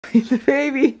the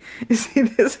baby. You see,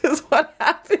 this is what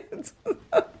happens.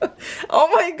 Oh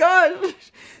my gosh.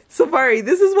 Sefari,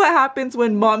 this is what happens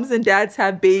when moms and dads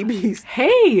have babies.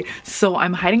 Hey, so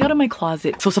I'm hiding out of my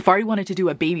closet. So Sefari wanted to do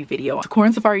a baby video. Sekora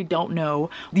and Sefari don't know.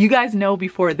 You guys know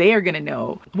before they are gonna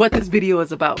know what this video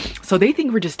is about. So they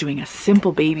think we're just doing a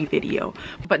simple baby video.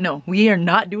 But no, we are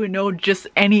not doing just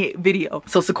any video.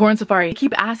 So Sekora and Sefari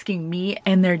keep asking me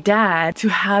and their dad to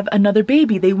have another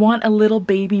baby. They want a little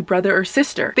baby brother or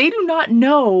sister. They do not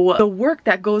know the work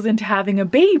that goes into having a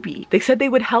baby. They said they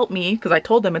would help me because I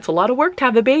told them it's a lot of work to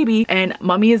have a baby. And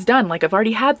mommy is done. Like, I've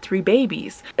already had 3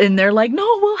 babies. And they're like, no,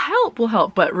 we'll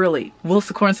help. But really, will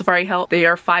Sekora and Sefari help? They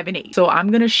are 5 and 8. So I'm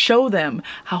gonna show them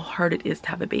how hard it is to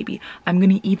have a baby. I'm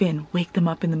gonna even wake them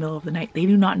up in the middle of the night. They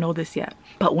do not know this yet.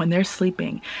 But when they're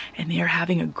sleeping and they are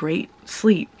having a great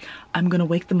sleep, I'm gonna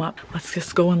wake them up. Let's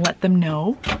just go and let them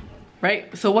know.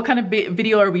 Right, so what kind of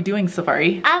video are we doing,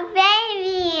 Sefari? A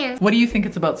baby! What do you think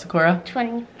it's about, Sekora?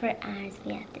 24 hours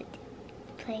we have to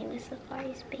play with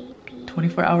Sefari's baby.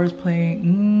 24 hours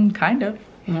playing, kind of.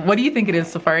 What do you think it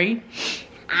is, Sefari?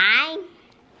 I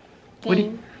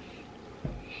think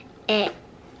it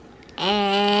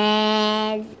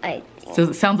is... So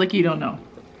it sounds like you don't know.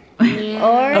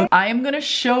 Yeah. Or I am gonna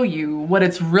show you what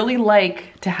it's really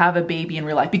like to have a baby in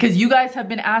real life, because you guys have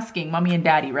been asking mommy and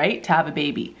daddy, right, to have a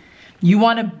baby. You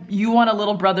want a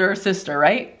little brother or sister,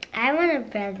 right? I want a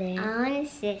brother. I want a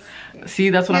sister. See,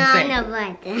 that's what I'm saying. No,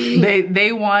 brother.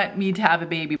 They want me to have a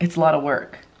baby. It's a lot of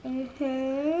work.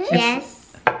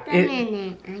 Yes. A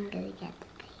minute. I'm gonna get the baby.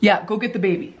 Yeah, go get the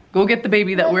baby. Go get the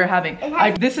baby that we're having.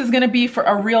 This is gonna be for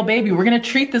a real baby. We're gonna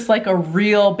treat this like a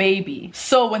real baby.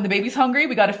 So when the baby's hungry,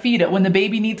 we gotta feed it. When the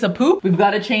baby needs a poop, we've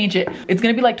gotta change it. It's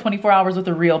gonna be like 24 hours with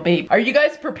a real baby. Are you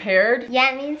guys prepared?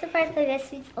 Yeah, me and Sefari play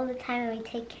breastfeeds all the time and we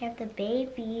take care of the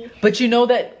baby. But you know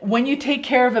that when you take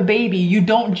care of a baby, you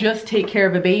don't just take care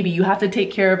of a baby. You have to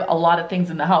take care of a lot of things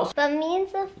in the house. But me and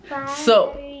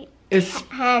Sefari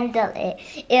handle it.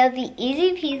 It'll be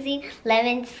easy peasy,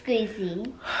 lemon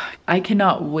squeezy. I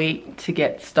cannot wait to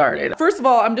get started. First of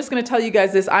all, I'm just gonna tell you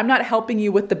guys this. I'm not helping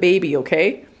you with the baby,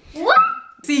 okay? What?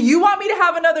 See, you want me to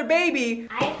have another baby,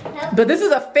 but this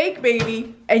is a fake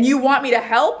baby, and you want me to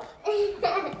help?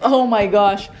 Oh my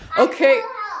gosh. Okay.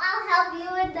 I'll help you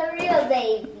with the real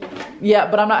baby.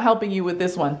 Yeah, but I'm not helping you with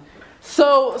this one.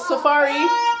 So, Sefari,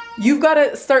 you've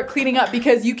gotta start cleaning up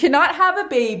because you cannot have a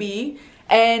baby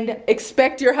and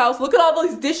expect your house. Look at all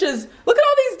those dishes. Look at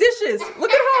all these dishes.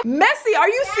 Look at how messy. Are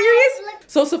you serious?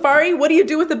 So Sefari, what do you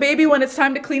do with the baby when it's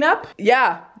time to clean up?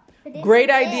 Yeah, great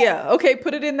idea. Okay,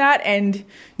 put it in that, and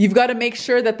you've got to make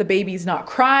sure that the baby's not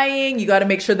crying. You got to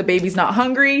make sure the baby's not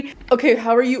hungry. Okay,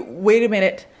 how are you? Wait a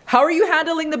minute. How are you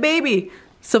handling the baby?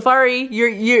 Sefari,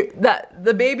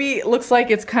 the baby looks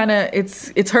like it's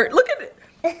hurt. Look at it.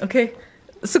 Okay.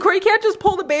 Sekora, you can't just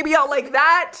pull the baby out like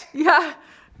that. Yeah.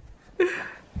 The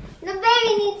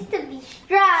baby needs to be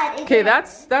strong. Okay,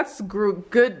 that's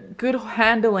good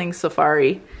handling,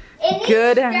 Sefari.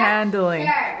 Good handling.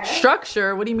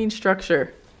 Structure? What do you mean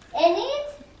structure? It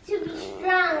needs to be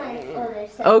strong like older.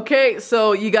 Okay,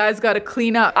 so you guys got to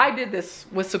clean up. I did this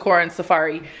with Sekora and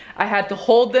Sefari. I had to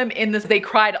hold them in this. They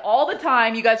cried all the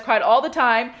time. You guys cried all the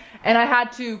time, and I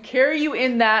had to carry you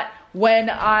in that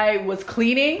when I was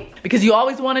cleaning because you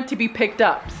always wanted to be picked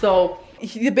up. So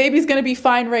the baby's gonna be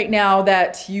fine right now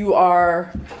that you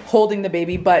are holding the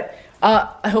baby, but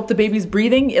I hope the baby's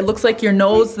breathing. It looks like the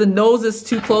nose is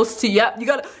too close to, yep, you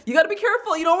gotta be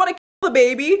careful. You don't wanna kill the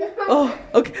baby. Oh,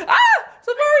 okay,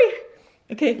 Sefari.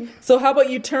 Okay, so how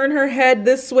about you turn her head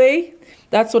this way?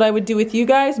 That's what I would do with you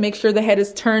guys. Make sure the head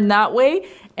is turned that way,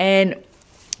 and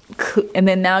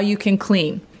then now you can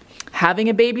clean. Having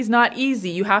a baby's not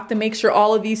easy. You have to make sure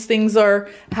all of these things are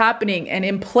happening and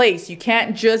in place. You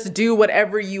can't just do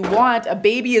whatever you want. A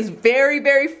baby is very,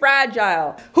 very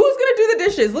fragile. Who's gonna do the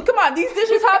dishes? Look, come on, these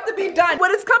dishes have to be done.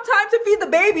 When it's come time to feed the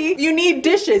baby, you need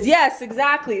dishes. Yes,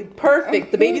 exactly,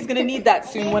 perfect. The baby's gonna need that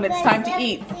soon when it's time to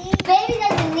eat. Baby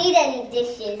doesn't need any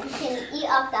dishes. He can eat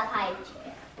off the high chair.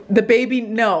 The baby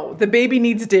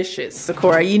needs dishes,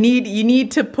 Sekora. You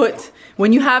need to put,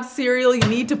 when you have cereal, you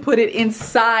need to put it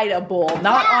inside a bowl,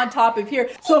 not on top of here.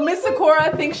 So Miss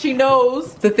Sekora thinks she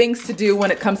knows the things to do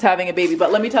when it comes to having a baby,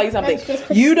 but let me tell you something.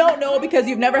 You don't know because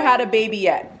you've never had a baby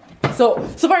yet. So,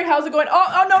 Sefari, how's it going?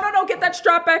 Oh, no, get that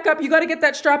strap back up. You gotta get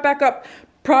that strap back up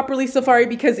properly, Sefari,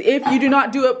 because if you do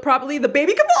not do it properly, the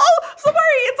baby can fall. Oh,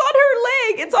 Sefari, it's on her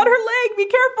leg. It's on her leg. Be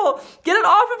careful. Get it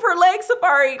off of her leg,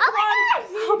 Sefari. Come on.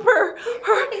 Help her.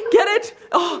 Get it.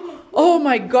 Oh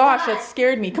my gosh, that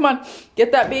scared me. Come on.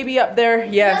 Get that baby up there.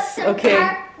 Yes. Okay.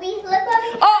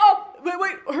 Oh,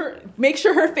 Make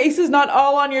sure her face is not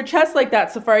all on your chest like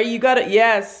that, Sefari. You got it.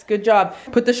 Yes, good job.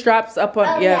 Put the straps up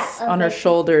on, on her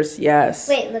shoulders. Yes.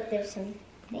 Wait, look, there's some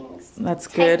things. That's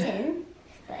good.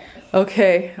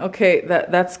 Okay,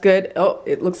 that's good. Oh,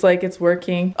 it looks like it's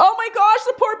working. Oh my gosh,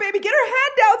 the poor baby. Get her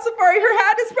hand down, Sefari. Her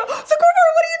hand is Sekora,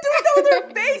 what are you doing that with her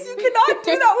face? You cannot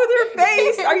do that with her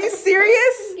face. Are you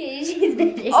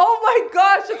serious? Oh my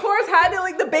gosh, Sekora's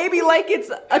handling the baby like it's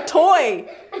a toy.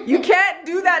 You can't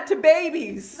do that to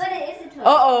babies. But it is a toy.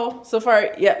 Uh-oh,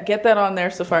 Sefari. Yeah, get that on there,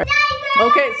 Sefari.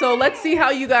 Okay, so let's see how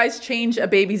you guys change a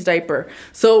baby's diaper.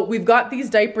 So we've got these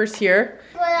diapers here.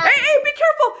 Hey, be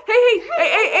careful.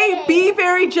 Hey, be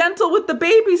very gentle with the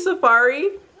baby,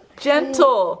 Sefari.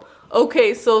 Gentle.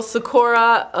 Okay, so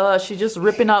Sekora, she's just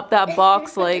ripping up that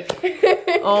box like,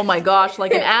 oh my gosh,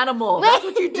 like an animal. That's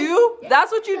what you do?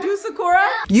 That's what you do, Sekora?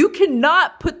 You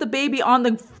cannot put the baby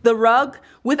on the rug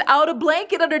without a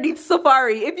blanket underneath,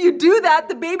 Sefari. If you do that,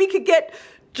 the baby could get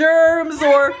germs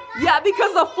or,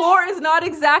 because the floor is not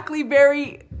exactly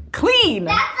very clean.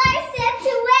 That's why I said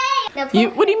to wait.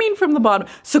 What do you mean from the bottom?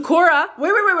 Sekora,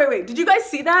 wait. Did you guys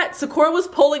see that? Sekora was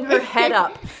pulling her head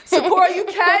up. Sekora, you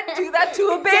can't do that to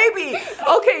a baby.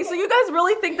 Okay, so you guys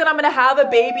really think that I'm gonna have a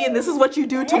baby and this is what you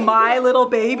do to my little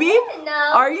baby?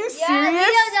 No. Are you serious? You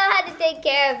don't know how to take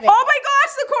care of it. Oh my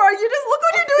gosh, Sekora, you just look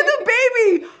what you do to the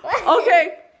baby.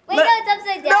 Okay. Wait, no, it's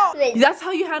upside down. No, that's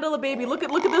how you handle a baby. Look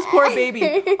at this poor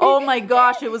baby. Oh my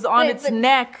gosh, it was on its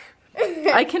neck.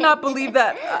 I cannot believe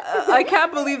that. I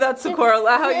can't believe that, Sekora,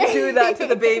 how you do that to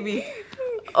the baby.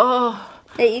 Oh.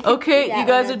 Okay, you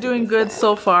guys are doing good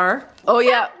so far. Oh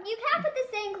yeah. You can't put the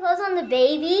same clothes on the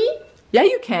baby. Yeah,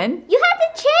 you can. You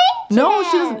have to change. No,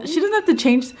 she doesn't have to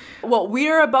change. Well, we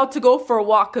are about to go for a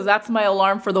walk because that's my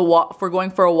alarm for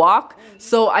going for a walk.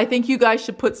 So I think you guys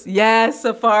should put, yes,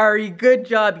 Sefari, good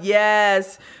job,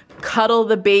 yes. Cuddle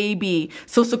the baby.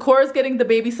 So Sekora's getting the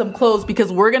baby some clothes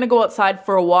because we're gonna go outside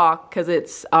for a walk because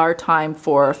it's our time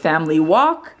for a family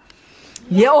walk.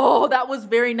 Yeah, oh, that was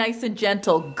very nice and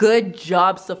gentle. Good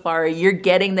job, Sefari. You're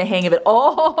getting the hang of it.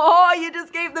 Oh, you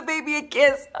just gave the baby a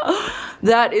kiss.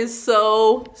 That is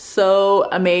so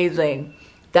amazing.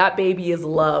 That baby is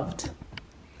loved.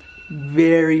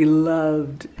 Very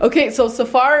loved. Okay, so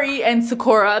Sefari and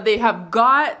Sekora, they have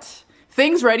got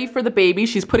things ready for the baby.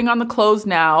 She's putting on the clothes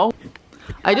now.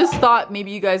 I just thought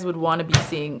maybe you guys would want to be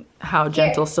seeing how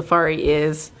gentle Sefari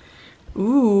is.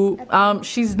 Ooh,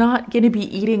 she's not gonna be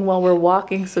eating while we're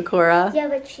walking, Sekora. Yeah,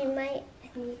 but she might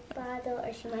bottle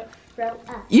or she might throw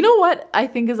up. You know what I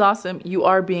think is awesome? You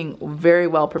are being very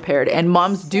well prepared, and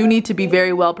moms do need to be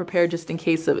very well prepared just in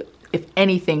case of if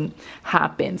anything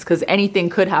happens, because anything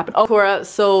could happen. Oh, Sekora,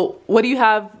 so what do you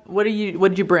have? What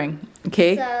did you bring?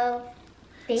 Okay. So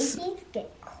babies get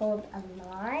cold a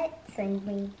lot, so I'm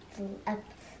bringing up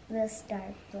the star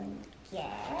blanket.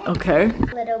 Okay.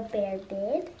 Little bear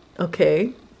bib.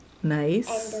 Okay.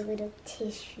 Nice. And a little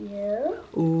tissue.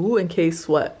 Ooh, in case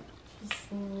what? She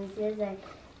sneezes or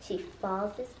she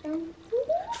falls or something.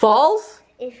 Falls?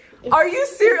 If Are you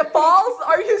serious? Falls?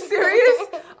 Are you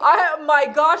serious? My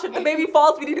gosh, if the baby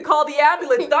falls, we need to call the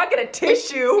ambulance. Not get a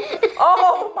tissue.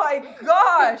 Oh my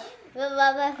gosh. But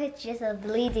Mama, it's just a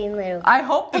bleeding little. I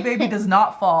hope the baby does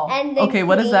not fall. And okay,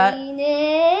 what is that?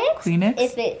 Kleenex.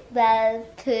 If it does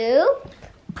poo.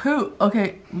 Poo.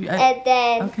 Okay. And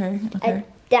then. Okay.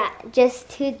 Just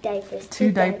 2 diapers.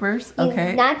 Two diapers.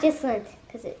 Okay. Not just one,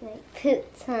 because it might poop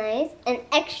size, and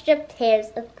extra pairs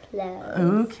of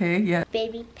clothes. Okay. Yeah.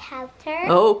 Baby powder.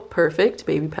 Oh, perfect.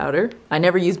 Baby powder. I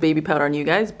never use baby powder on you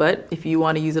guys, but if you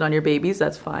want to use it on your babies,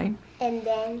 that's fine. And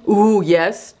then. Ooh,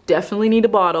 yes. Definitely need a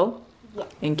bottle. Yes.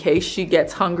 In case she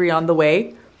gets hungry on the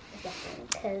way.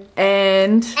 Definitely.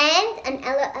 And an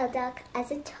LOL duck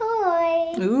as a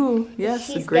toy. Ooh, yes,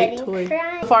 She's a great toy.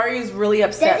 Sefari is really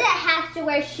upset. Does it have to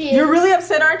wear shoes? You're really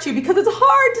upset, aren't you? Because it's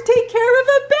hard to take care of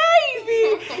a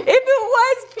baby. If it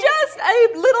was just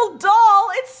a little doll,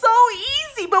 it's so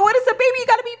easy. But when it's a baby, you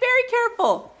gotta be very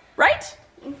careful, right?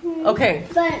 Mm-hmm. Okay.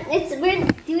 But it's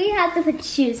weird. Do we have to put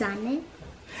shoes on it?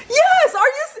 Yes.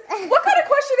 What kind of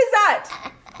question is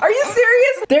that? Are you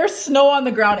serious? There's snow on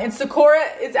the ground, and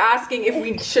Sekora is asking if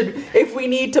we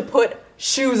need to put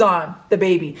shoes on the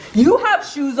baby. You have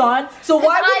shoes on, so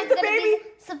why wouldn't the baby?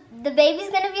 So the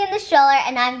baby's gonna be in the stroller,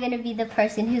 and I'm gonna be the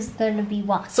person who's gonna be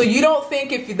walking. So you don't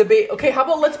think if the baby? Okay, how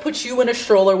about let's put you in a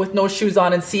stroller with no shoes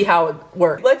on and see how it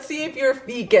works. Let's see if your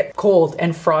feet get cold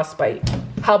and frostbite.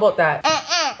 How about that?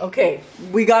 Okay,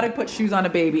 we gotta put shoes on a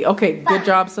baby. Okay, good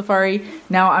job, Sefari.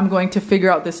 Now I'm going to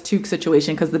figure out this toque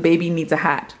situation because the baby needs a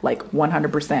hat, like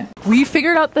 100%. We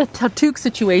figured out the toque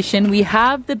situation. We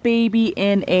have the baby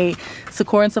in a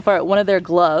Sekora and Sefari, one of their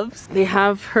gloves. They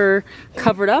have her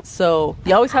covered up, so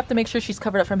you always have to make sure she's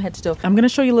covered up from head to toe. I'm gonna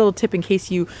show you a little tip in case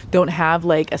you don't have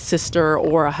like a sister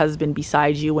or a husband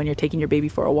beside you when you're taking your baby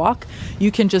for a walk.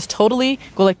 You can just totally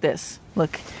go like this.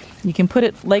 Look, you can put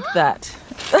it like that.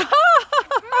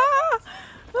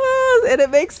 And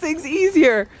it makes things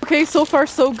easier. Okay, so far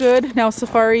so good. Now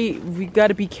Sefari, we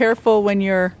gotta be careful when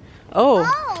you're,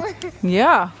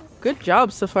 yeah. Good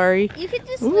job, Sefari. You could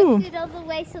just lift it all the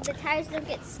way so the tires don't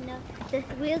get snow, the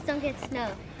wheels don't get snow.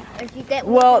 Or if you get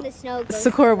well, the snow goes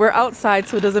Sekora, we're outside,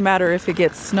 so it doesn't matter if it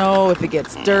gets snow, if it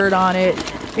gets dirt on it.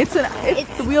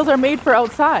 The wheels are made for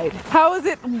outside. How is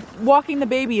it walking the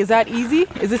baby? Is that easy?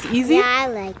 Is this easy? Yeah, I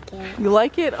like it. You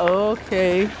like it?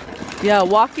 Okay. Yeah,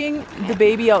 walking the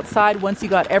baby outside once you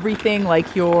got everything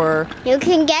like your... You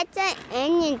can get the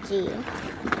energy.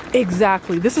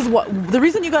 Exactly. This is what the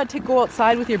reason you got to go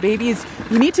outside with your baby is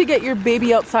you need to get your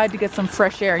baby outside to get some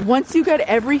fresh air. Once you get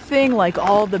everything like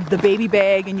all the baby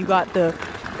bag and you got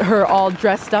her all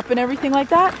dressed up and everything like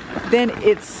that, then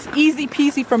it's easy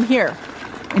peasy from here.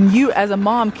 And you as a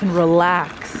mom can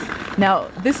relax. Now,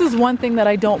 this is one thing that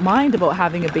I don't mind about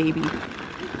having a baby.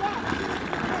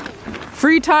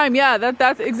 Free time, yeah,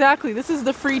 that's exactly. This is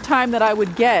the free time that I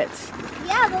would get.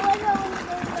 Yeah, but what about when the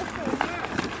baby goes for a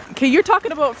nap? Okay, you're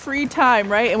talking about free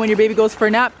time, right? And when your baby goes for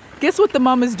a nap, guess what the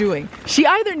mom is doing? She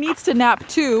either needs to nap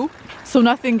too, so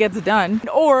nothing gets done,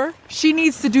 or she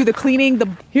needs to do the cleaning.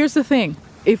 Here's the thing.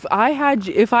 If I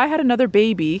had another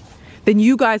baby, then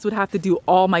you guys would have to do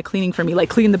all my cleaning for me, like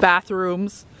clean the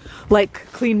bathrooms,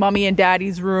 like clean mommy and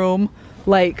daddy's room,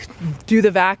 like do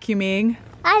the vacuuming.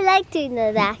 I like doing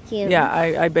the vacuum. Yeah,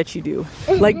 I bet you do.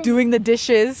 Like doing the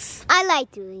dishes. I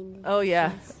like doing the dishes. Oh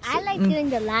yeah. I like doing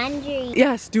the laundry.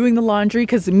 Yes, doing the laundry,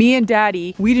 because me and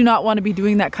daddy, we do not want to be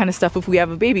doing that kind of stuff if we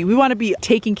have a baby. We want to be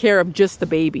taking care of just the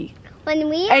baby.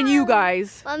 You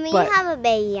guys. When we have a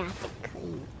baby, you have to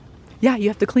clean. Yeah, you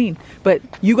have to clean. But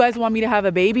you guys want me to have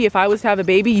a baby? If I was to have a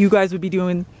baby, you guys would be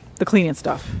doing the cleaning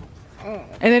stuff. And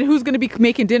then who's going to be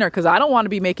making dinner? Because I don't want to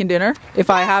be making dinner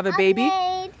if I have a baby.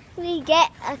 We get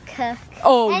a cook.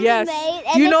 Oh, yes.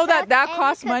 Do you know that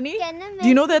costs money? Do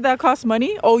you know that costs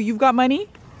money? Oh, you've got money?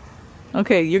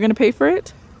 Okay, you're going to pay for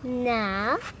it?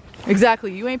 No.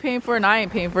 Exactly. You ain't paying for it and I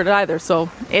ain't paying for it either. So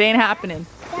it ain't happening.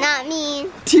 Not me.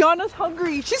 Tiana's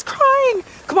hungry. She's crying.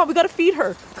 Come on, we got to feed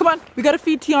her. Come on, we got to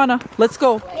feed Tiana. Let's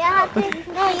go. You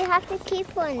have to keep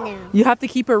her now. You have to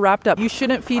keep her wrapped up. You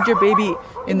shouldn't feed your baby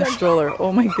in the stroller.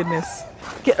 Oh my goodness.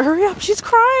 Hurry up. She's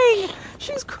crying.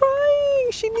 She's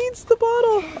crying. She needs the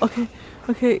bottle. Okay.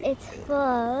 Okay. It's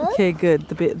full. Okay, good.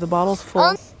 The bottle's full.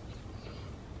 Okay,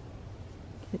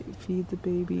 feed the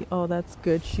baby. Oh, that's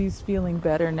good. She's feeling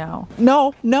better now.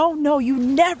 No, no, no. You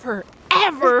never,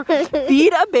 ever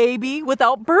feed a baby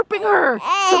without burping her.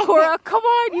 Sekora, come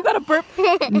on. You got to burp.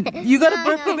 You got to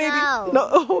burp the baby.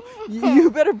 No, you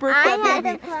better burp that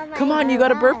baby. Come on. You got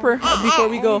to burp her before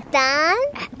we go. Done?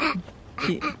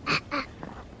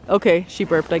 Okay, she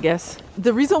burped, I guess.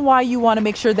 The reason why you want to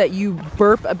make sure that you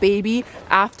burp a baby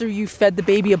after you fed the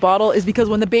baby a bottle is because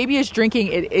when the baby is drinking,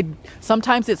 it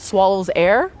sometimes it swallows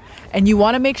air, and you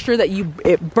want to make sure that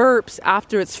it burps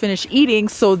after it's finished eating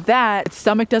so that its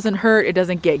stomach doesn't hurt, it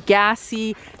doesn't get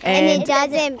gassy, and it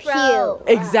doesn't puke.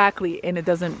 Exactly, and it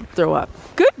doesn't throw up.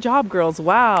 Good job, girls.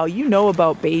 Wow, you know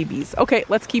about babies. Okay,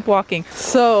 let's keep walking.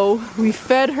 So we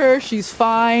fed her, she's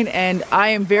fine, and I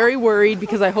am very worried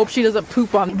because I hope she doesn't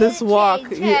poop on this walk.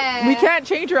 We can't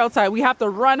change her outside. We have to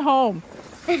run home.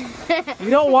 We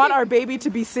don't want our baby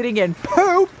to be sitting in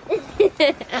poop.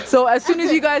 So as soon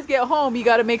as you guys get home, you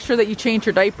got to make sure that you change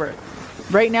her diaper.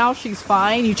 Right now, she's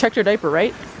fine. You checked her diaper,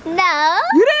 right? No.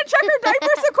 You didn't check her diaper,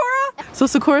 Sekora? So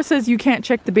Sekora says you can't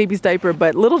check the baby's diaper,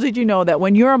 but little did you know that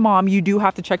when you're a mom, you do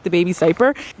have to check the baby's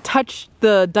diaper. Touch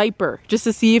the diaper just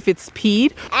to see if it's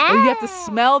peed, or you have to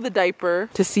smell the diaper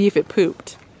to see if it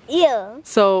pooped. Ew.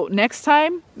 So next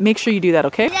time, make sure you do that,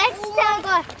 okay? Next time,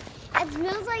 God, it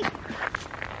smells like,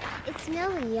 it's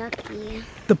smelling yucky.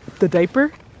 The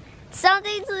diaper?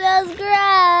 Something smells gross.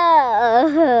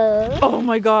 Oh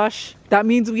my gosh. That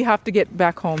means we have to get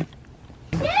back home.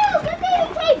 Dude, the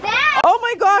baby came back. Oh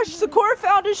my gosh, Sekora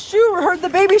found his shoe, the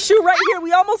baby shoe right here.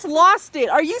 We almost lost it.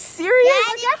 Are you serious?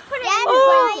 Yeah, just put it in the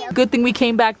blanket. Good thing we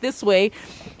came back this way.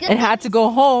 and had to go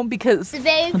home because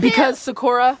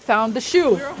Sekora found the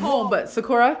shoe. We're home, but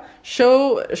Sekora,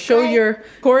 show your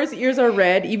Sekora's ears are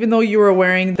red, even though you were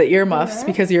wearing the earmuffs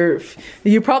because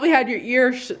you probably had your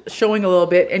ear showing a little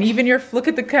bit, and even look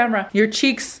at the camera. Your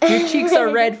cheeks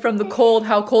are red from the cold,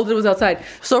 how cold it was outside.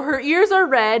 So her ears are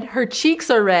red, her cheeks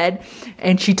are red,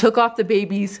 and she took off the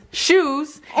baby's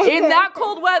shoes in that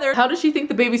cold weather. How does she think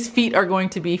the baby's feet are going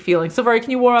to be feeling? Sefari,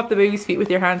 can you warm up the baby's feet with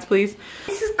your hands, please?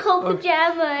 This is cold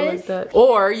pajamas. Like that.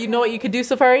 Or, you know what you could do,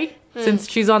 Sefari? Since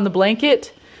she's on the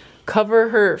blanket, cover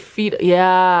her feet.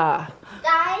 Yeah.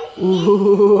 Guys.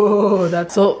 Ooh,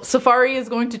 that's so. Sefari is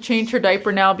going to change her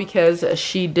diaper now because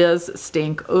she does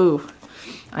stink. Ooh,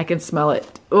 I can smell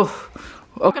it. Ooh.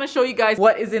 I'm gonna show you guys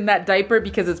what is in that diaper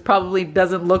because it probably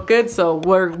doesn't look good. So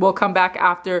we'll come back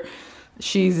after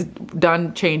she's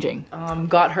done changing.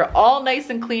 Got her all nice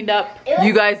and cleaned up.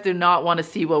 You guys do not want to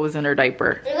see what was in her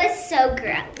diaper. It was so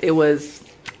gross. It was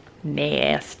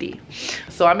nasty.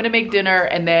 So I'm gonna make dinner,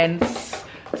 and then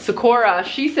Sekora,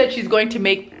 she said she's going to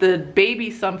make the baby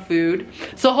some food.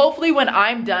 So hopefully when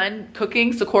I'm done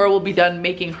cooking, Sekora will be done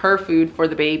making her food for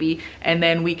the baby, and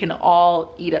then we can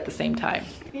all eat at the same time.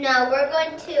 No, we're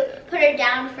going to put her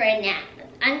down for a nap.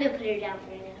 I'm gonna put her down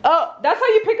for a nap. Oh, that's how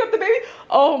you pick up the baby?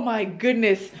 Oh my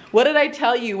goodness. What did I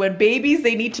tell you? When babies,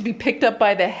 they need to be picked up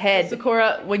by the head.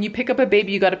 Sekora, when you pick up a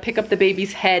baby, you gotta pick up the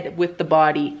baby's head with the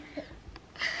body.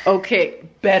 Okay,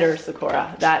 better,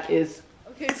 Sekora. That is...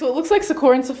 Okay, so it looks like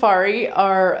Sekora and Sefari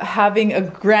are having a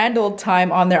grand old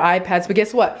time on their iPads, but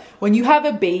guess what? When you have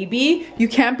a baby, you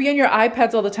can't be on your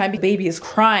iPads all the time. The baby is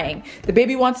crying. The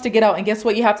baby wants to get out, and guess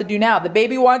what you have to do now? The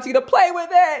baby wants you to play with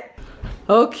it.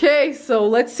 Okay, so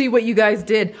let's see what you guys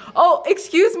did. Oh,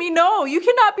 excuse me, no, you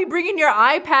cannot be bringing your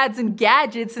iPads and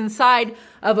gadgets inside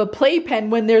of a playpen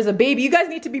when there's a baby. You guys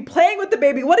need to be playing with the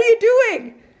baby. What are you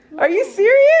doing? Are you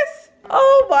serious?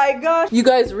 Oh my gosh. You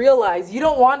guys realize you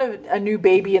don't want a new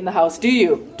baby in the house, do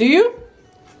you? Do you?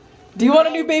 Do you want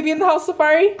a new baby in the house,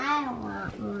 Sefari? I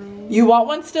want one. You want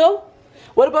one still?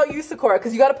 What about you, Sekora?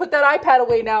 Because you got to put that iPad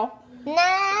away now.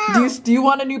 No. Do you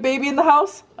want a new baby in the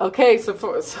house? Okay, so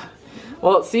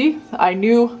well, see, I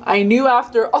knew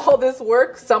after all this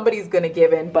work, somebody's gonna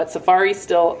give in, but Sefari's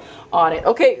still on it.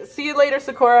 Okay, see you later,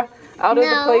 Sekora. Out of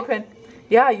the playpen.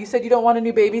 Yeah, you said you don't want a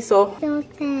new baby, so.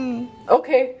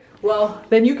 Okay, well,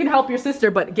 then you can help your sister,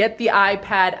 but get the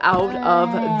iPad out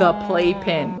of the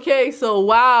playpen. Okay, so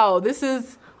wow,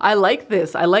 I like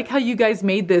this. I like how you guys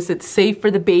made this. It's safe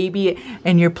for the baby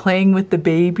and you're playing with the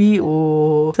baby.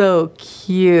 Oh, so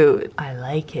cute. I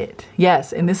like it.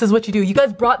 Yes, and this is what you do. You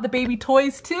guys brought the baby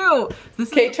toys too.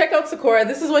 Okay, check out Sekora.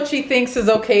 This is what she thinks is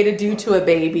okay to do to a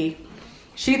baby.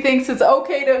 She thinks it's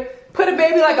okay to put a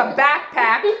baby like a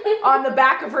backpack on the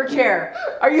back of her chair.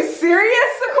 Are you serious,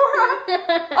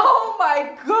 Sekora? Oh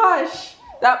my gosh.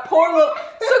 That poor little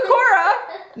Sekora.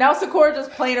 Now Sekora just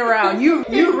playing around. You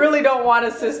really don't want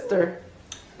a sister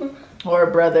or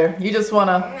a brother. You just want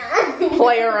to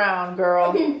play around,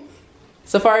 girl.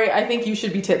 Sefari, I think you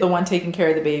should be the one taking care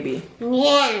of the baby.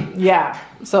 Yeah. Yeah.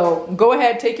 So go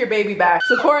ahead, take your baby back.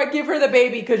 Sekora, give her the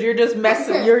baby because you're just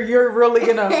messing. You're really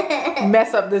gonna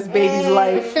mess up this baby's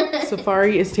life.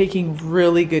 Sefari is taking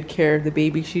really good care of the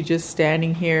baby. She's just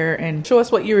standing here and show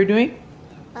us what you were doing.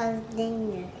 I was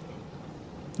doing it.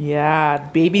 Yeah,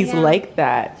 babies like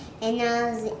that. And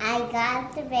I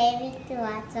got the baby to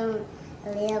watch a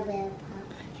little bit of Paw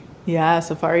Patrol. Yeah,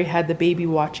 Sefari had the baby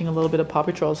watching a little bit of Paw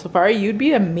Patrol. Sefari, you'd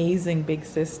be an amazing big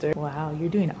sister. Wow, you're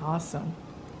doing awesome.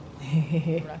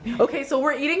 Okay, so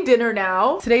we're eating dinner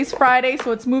now. Today's Friday,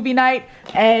 so it's movie night.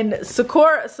 And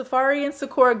Sefari and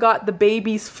Sekora got the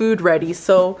baby's food ready.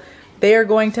 So they are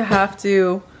going to have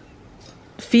to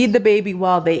feed the baby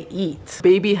while they eat.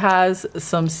 Baby has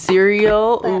some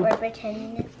cereal. But we're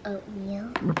pretending it's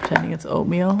oatmeal. We're pretending it's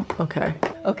oatmeal? Okay.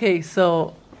 Okay,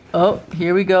 so, oh,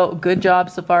 here we go. Good job,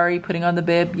 Sefari, putting on the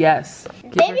bib. Yes.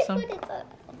 Give her some.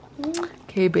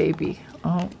 Okay, baby.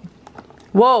 Oh.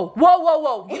 Whoa, whoa, whoa,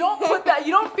 whoa. You don't put that,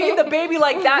 you don't feed the baby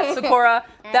like that, Sekora.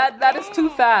 That is too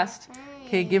fast.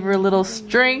 Okay, give her a little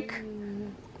drink.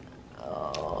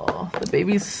 Oh, the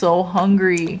baby's so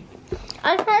hungry.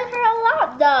 I fed her a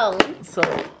lot though. So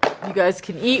you guys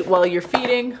can eat while you're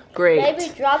feeding. Great.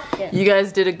 Baby dropped it. You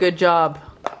guys did a good job.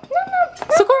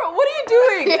 Sekora, what are you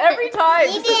doing every time?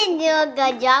 You didn't do a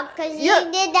good job because you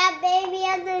did that baby the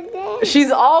other day. She's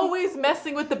always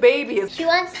messing with the baby. She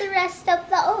wants the rest of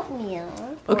the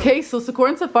oatmeal. Okay, so Sekora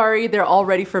and Sefari, they're all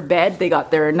ready for bed. They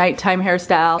got their nighttime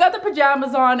hairstyle, got their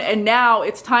pajamas on, and now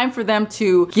it's time for them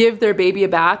to give their baby a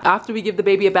bath. After we give the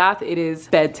baby a bath, it is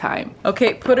bedtime.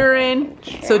 Okay, put her in.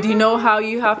 So do you know how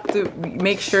you have to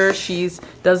make sure she's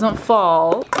doesn't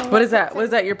fall? What is that? What is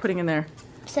that you're putting in there?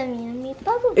 Some yummy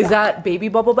bubble bath. Is that baby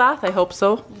bubble bath? I hope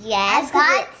so. Yes,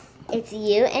 it's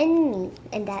you and me,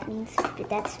 and that means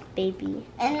that's baby.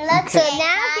 And look, so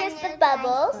now here's the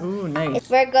bubbles. Ooh, nice.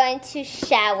 We're going to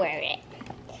shower it.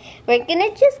 We're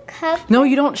gonna just cover. No,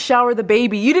 you don't shower the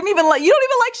baby. You don't even like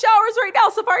showers right now.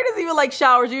 Sefari doesn't even like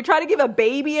showers. You're trying to give a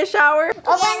baby a shower? Yeah,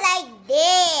 like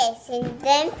this, and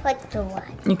then put the water.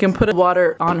 You can put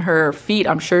water on her feet.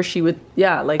 I'm sure she would.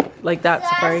 Yeah, like that,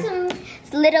 Sefari. Some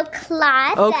little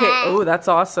cloth. Okay. Oh, that's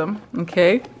awesome.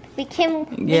 Okay. We can.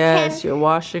 Yes, you're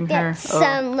washing her.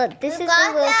 Some. Look, this is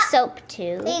a little soap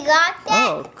too. We got that.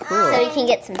 Oh, cool. So we can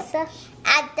get some stuff.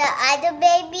 At the other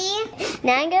baby.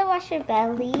 Now I'm gonna wash her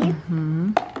belly.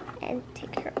 And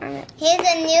take her arm. Here's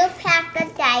a new pack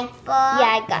of diapers. Yeah,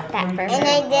 I got that for her. And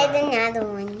I did another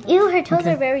one. Ew, her toes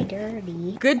are very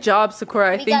dirty. Good job, Sekora.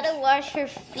 I think. We gotta wash her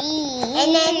feet.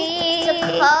 And then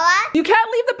Sekora. You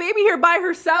can't leave the baby here by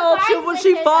herself. When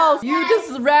she falls, you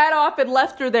just ran off and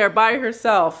left her there by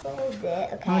herself.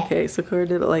 Okay. Okay, Sekora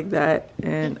did it like that,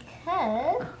 and.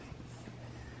 Because.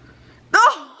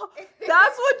 Oh!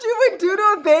 That's what you would do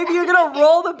to a baby? You're gonna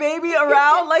roll the baby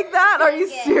around like that? Are you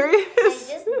serious? I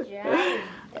just dried.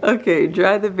 Okay,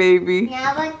 dry the baby.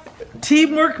 Now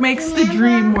Teamwork makes the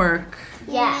dream work.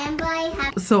 Yeah.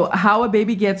 So how a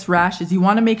baby gets rashes, you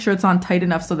want to make sure it's on tight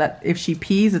enough so that if she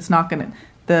pees, it's not gonna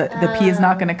the pee is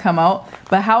not gonna come out.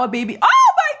 But how a baby,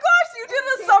 oh my gosh, you did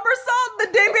a somersault. The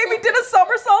day baby did a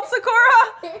somersault,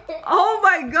 Sekora. Oh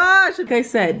my gosh. Like I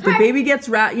said, the baby gets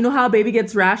you know how a baby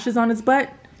gets rashes on its butt?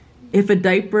 If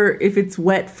it's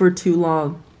wet for too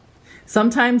long.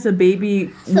 Sometimes a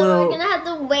baby will... So we're gonna have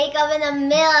to wake up in the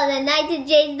middle of the night to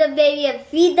change the baby and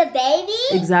feed the baby?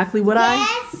 Exactly what I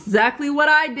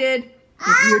did.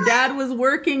 Your dad was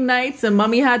working nights and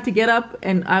mommy had to get up,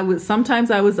 and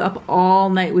sometimes I was up all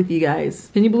night with you guys.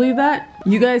 Can you believe that?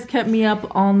 You guys kept me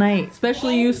up all night,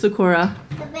 especially you, Sekora.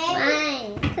 The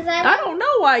baby. I don't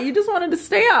know why. You just wanted to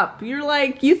stay up. You're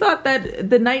like, you thought that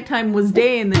the nighttime was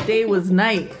day and the day was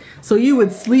night. So you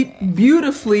would sleep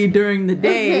beautifully during the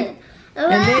day,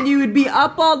 and then you would be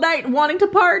up all night wanting to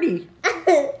party. But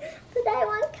I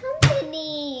want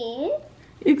company.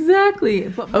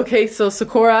 Exactly. Okay, so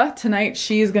Sekora, tonight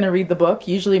she's gonna read the book.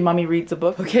 Usually mommy reads a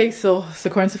book. Okay, so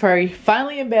Sekora and Sefari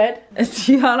finally in bed. And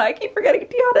Tiana, I keep forgetting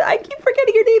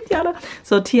your name, Tiana.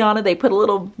 So Tiana, they put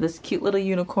this cute little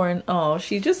unicorn. Oh,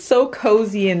 she's just so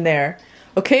cozy in there.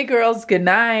 Okay, girls, good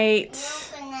night.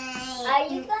 Are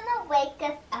you gonna wake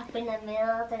us up in the middle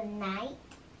of the night?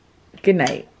 Good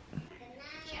night.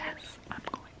 Yes, I'm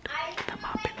going to wake them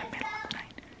up in the middle of the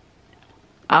night.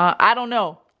 I don't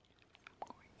know.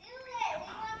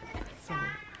 So,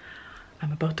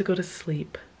 I'm about to go to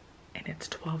sleep, and it's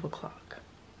 12 o'clock.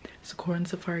 Sekora and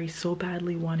Sefari so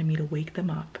badly wanted me to wake them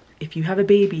up. If you have a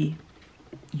baby,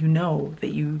 you know that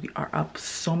you are up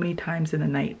so many times in the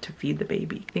night to feed the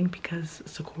baby. I think because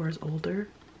Sekora's older,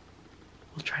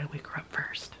 we'll try to wake her up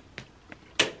first.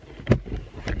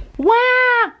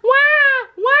 Wah! Wah!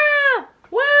 Wah!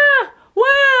 Wah! Wah!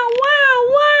 Wah!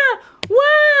 Wah!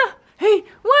 Wah! Hey!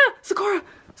 Wah! Sekora!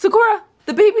 Sekora!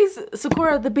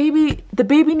 Sekora, the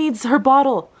baby needs her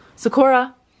bottle.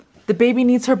 Sekora, the baby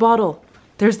needs her bottle.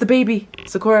 There's the baby.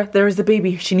 Sekora, there's the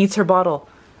baby. She needs her bottle.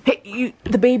 Hey,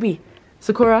 the baby.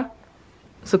 Sekora.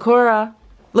 Sekora.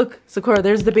 Look, Sekora,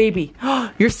 there's the baby.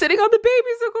 You're sitting on the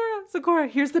baby, Sekora. Sekora,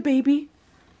 here's the baby.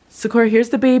 Sekora, here's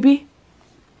the baby.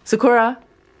 Sekora,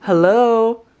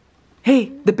 hello.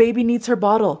 Hey, the baby needs her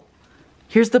bottle.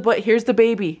 Here's the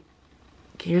baby.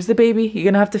 Okay, here's the baby. You're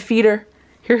gonna have to feed her.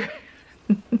 Here.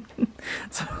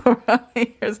 Sekora,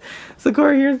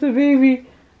 here's the baby.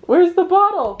 Where's the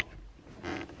bottle?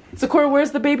 Sekora,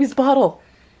 where's the baby's bottle?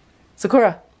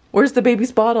 Sekora, where's the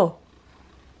baby's bottle?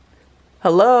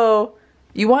 Hello?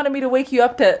 You wanted me to wake you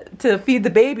up to feed the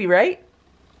baby, right?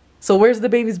 So where's the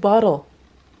baby's bottle?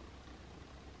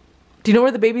 Do you know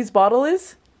where the baby's bottle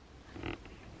is?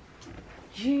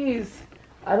 Jeez.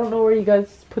 I don't know where you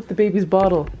guys put the baby's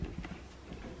bottle.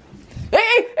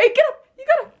 Hey, get up! You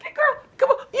gotta, get girl!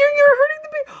 Come on! You're hurting the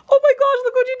baby! Oh my gosh,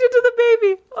 look what you did to the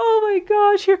baby! Oh my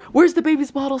gosh, here. Where's the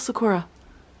baby's bottle, Sekora?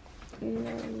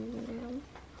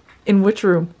 In which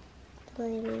room?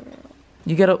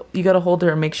 You gotta hold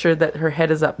her and make sure that her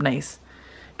head is up nice.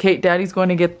 Okay, Daddy's going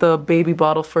to get the baby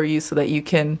bottle for you so that you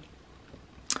can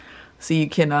so you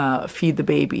can feed the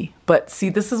baby. But see,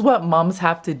 this is what moms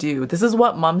have to do. This is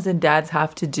what moms and dads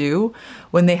have to do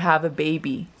when they have a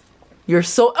baby. You're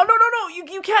so, oh no,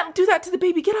 you can't do that to the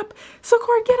baby. Get up,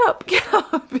 Sekora, get up.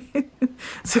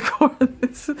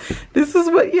 Sekora, this is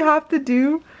what you have to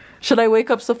do. Should I wake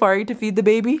up Sefari to feed the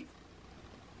baby? Do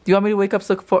you want me to wake up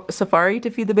Sefari to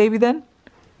feed the baby then?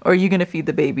 Or are you gonna feed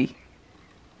the baby?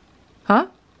 Huh?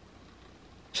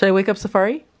 Should I wake up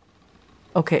Sefari?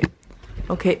 Okay.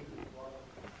 Okay.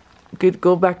 Good,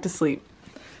 go back to sleep.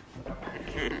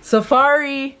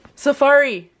 Sefari!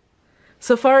 Sefari!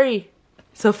 Sefari!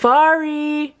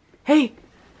 Sefari! Hey!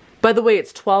 By the way,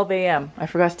 it's 12 a.m. I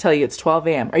forgot to tell you, it's 12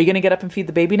 a.m. Are you gonna get up and feed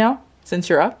the baby now? Since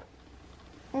you're up?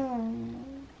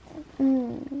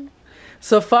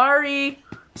 Sefari!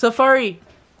 Sefari!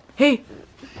 Hey!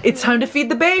 It's time to feed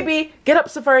the baby! Get up,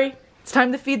 Sefari! It's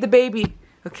time to feed the baby.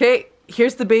 Okay,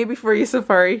 here's the baby for you,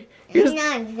 Sefari. Here's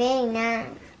not very nice.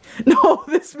 No,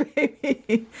 this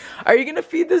baby. Are you gonna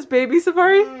feed this baby,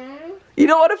 Sefari? You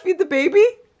don't want to feed the baby?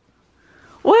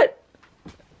 What?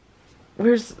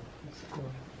 Where's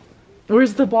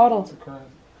the bottle?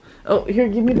 Oh, here,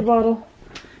 give me the bottle.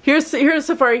 Here's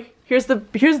Sefari. Here's the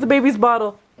baby's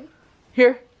bottle.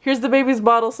 Here's the baby's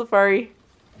bottle, Sefari.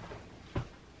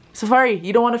 Sefari,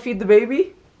 you don't want to feed the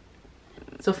baby?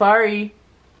 Sefari.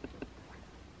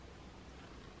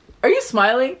 Are you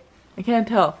smiling? I can't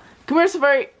tell. Come here,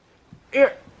 Sefari.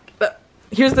 Here.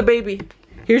 Here's the baby.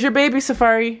 Here's your baby,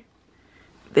 Sefari.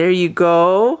 There you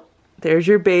go. There's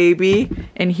your baby.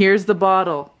 And here's the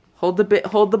bottle. Hold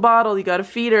the bottle. You gotta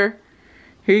feed her.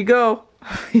 Here you go.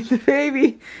 Feed the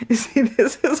baby. You see,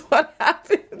 this is what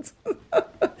happens.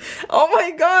 Oh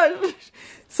my gosh.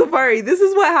 Sefari, this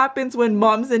is what happens when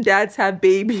moms and dads have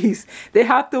babies. They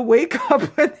have to wake up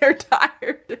when they're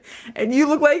tired. And you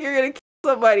look like you're gonna kill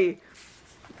somebody.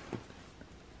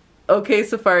 Okay,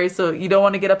 Sefari, so you don't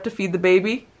want to get up to feed the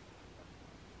baby?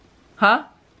 Huh?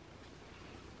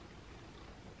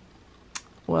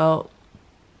 Well,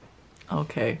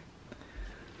 okay.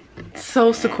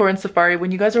 So, Sekora and Sefari,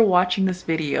 when you guys are watching this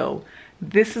video,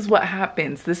 this is what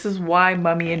happens. This is why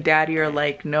mommy and daddy are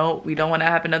like, no, we don't want to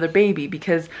have another baby,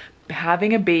 because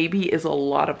having a baby is a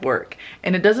lot of work.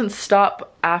 And it doesn't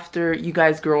stop after you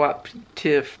guys grow up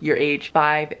to your age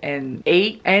 5 and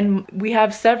 8. And we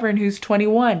have Severin, who's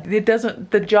 21.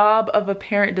 The job of a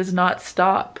parent does not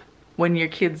stop when your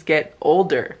kids get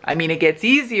older. I mean, it gets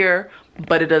easier,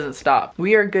 but it doesn't stop.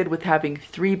 We are good with having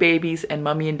 3 babies, and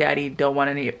mommy and daddy don't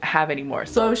want to have any more.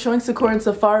 So I was showing Sekora and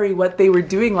Sefari what they were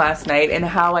doing last night and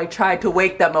how I tried to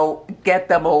get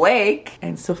them awake.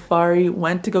 And Sefari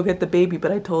went to go get the baby,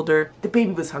 but I told her the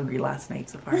baby was hungry last night,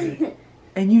 Sefari.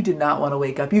 And you did not want to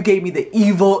wake up. You gave me the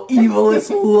evilest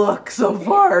look,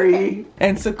 Sefari.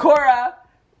 And Sekora,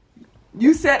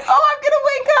 you said, oh, I'm gonna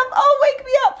wake up. Oh, wake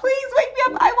me up, please wake me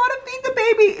up. I want to feed the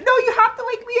baby. No, you have to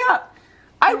wake me up.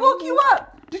 I woke you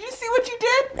up. Did you see what you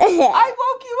did? I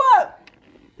woke you up.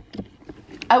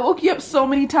 I woke you up so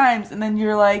many times, and then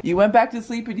you're like, you went back to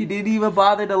sleep and you didn't even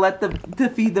bother to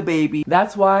feed the baby.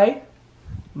 That's why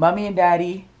mommy and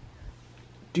daddy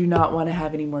do not want to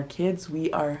have any more kids.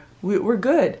 We're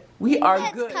good. We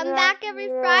are good. Come back every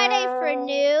Friday for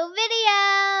new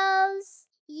videos.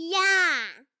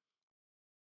 Yeah.